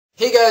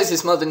Hey guys,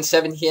 it's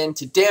Melvin7 here, and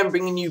today I'm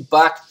bringing you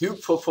back Who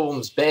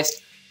Performs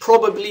Best,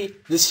 probably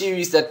the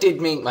series that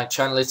did make my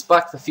channel. It's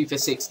back for FIFA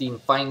 16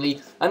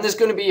 finally, and there's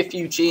going to be a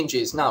few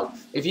changes. Now,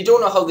 if you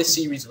don't know how this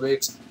series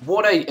works,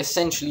 what I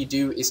essentially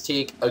do is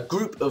take a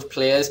group of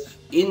players.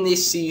 In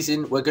this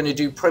season, we're going to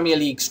do Premier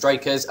League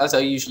strikers, as I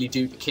usually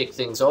do to kick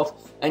things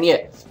off, and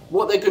yeah,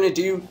 what they're going to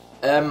do,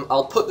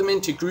 I'll put them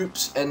into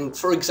groups, and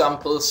for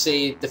example,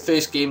 say the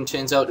first game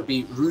turns out to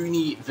be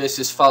Rooney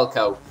versus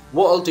Falcao.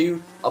 What I'll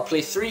do, I'll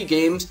play 3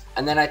 games,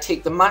 and then I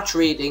take the match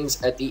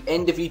ratings at the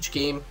end of each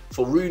game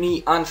for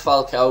Rooney and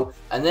Falcao,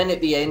 and then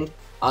at the end,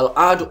 I'll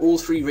add all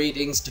 3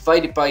 ratings,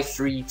 divide it by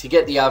 3 to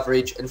get the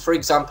average. And for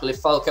example,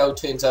 if Falcao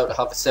turns out to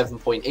have a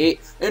 7.8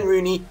 and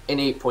Rooney an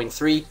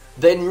 8.3,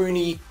 then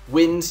Rooney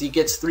wins, he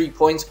gets 3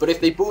 points. But if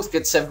they both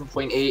get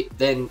 7.8,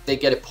 then they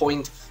get a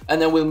point, and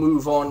then we'll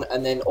move on.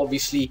 And then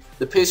obviously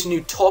the person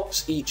who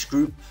tops each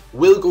group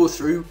will go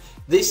through.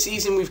 This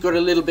season we've got a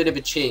little bit of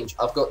a change.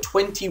 I've got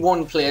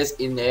 21 players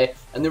in there,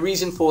 and the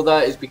reason for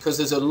that is because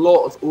there's a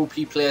lot of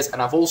OP players, and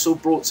I've also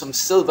brought some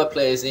silver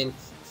players in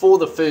for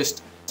the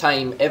first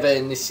time ever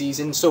in this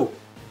season. So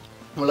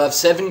we'll have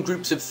 7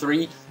 groups of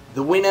 3.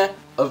 The winner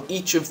of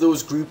each of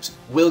those groups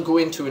will go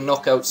into a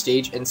knockout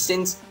stage, and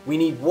since we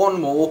need one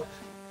more,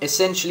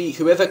 essentially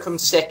whoever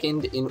comes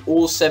second in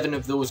all 7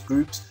 of those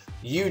groups,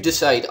 you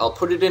decide. I'll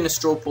put it in a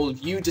straw poll.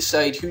 You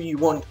decide who you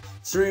want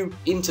through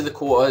into the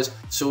quarters,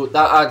 so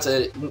that adds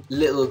a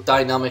little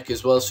dynamic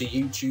as well. So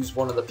you choose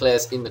one of the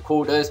players in the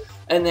quarters,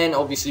 and then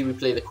obviously we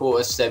play the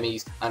quarters,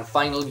 semis and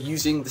final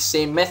using the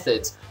same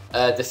methods,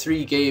 the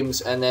 3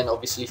 games, and then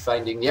obviously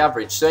finding the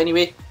average. So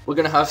anyway, we're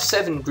going to have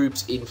 7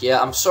 groups in here.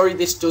 I'm sorry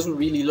this doesn't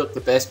really look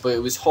the best, but it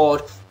was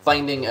hard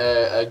finding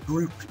a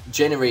group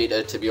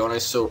generator, to be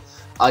honest, so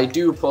I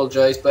do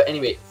apologize. But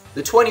anyway,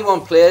 the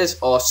 21 players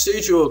are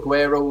Sergio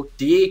Aguero,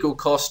 Diego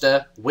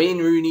Costa, Wayne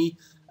Rooney,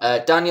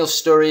 Daniel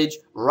Sturridge,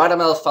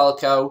 Radamel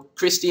Falcao,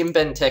 Christian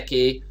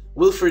Benteke,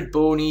 Wilfred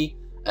Bony,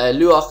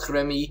 Luach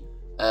Remy,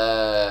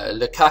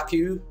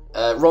 Lukaku,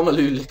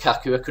 Romelu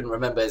Lukaku, I couldn't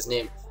remember his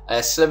name,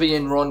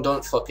 Slavian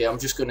Rondon, fuck it, I'm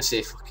just going to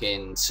say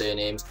fucking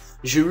surnames,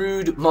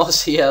 Giroud,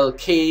 Martial,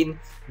 Kane,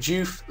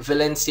 Juve,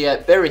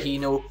 Valencia,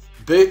 Berahino,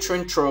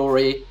 Bertrand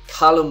Traore,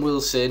 Callum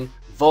Wilson,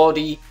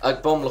 Vardy,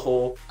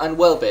 Agbomlahor and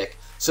Welbeck.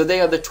 So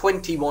they are the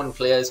 21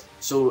 players.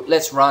 So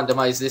let's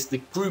randomize this. The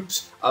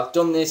groups, I've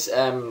done this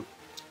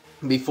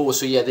before,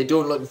 so yeah, they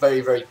don't look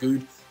very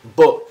good,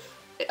 but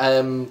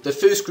the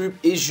first group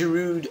is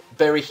Giroud,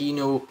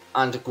 Berahino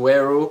and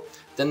Aguero.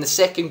 Then the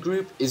second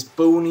group is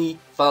Bony,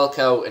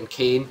 Falcao and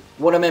Kane.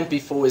 What I meant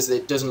before is that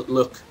it doesn't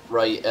look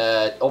right.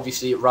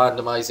 Obviously it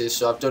randomizes,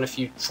 so I've done a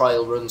few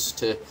trial runs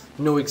to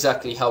know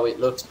exactly how it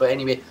looks. But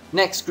anyway,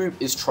 next group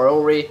is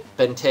Traore,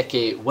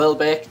 Benteke,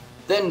 Welbeck,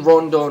 then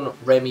Rondon,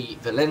 Remy,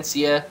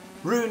 Valencia,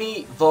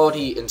 Rooney,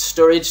 Vardy and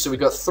Sturridge. So we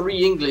got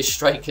 3 English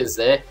strikers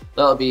there.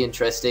 That'll be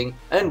interesting.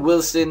 And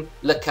Wilson,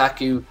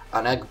 Lukaku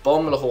and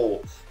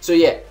Agbomlahor. So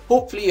yeah,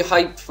 hopefully you're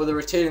hyped for the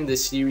return of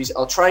this series.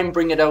 I'll try and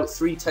bring it out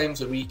 3 times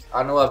a week.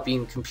 I know I've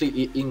been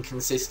completely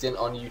inconsistent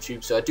on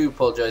YouTube, so I do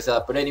apologise for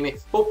that. But anyway,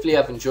 hopefully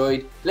I've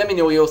enjoyed. Let me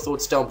know your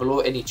thoughts down below,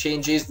 any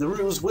changes. The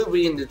rules will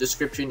be in the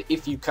description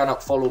if you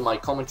cannot follow my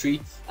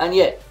commentary. And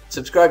yeah,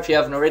 subscribe if you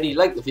haven't already,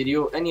 like the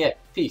video, and yeah,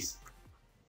 peace.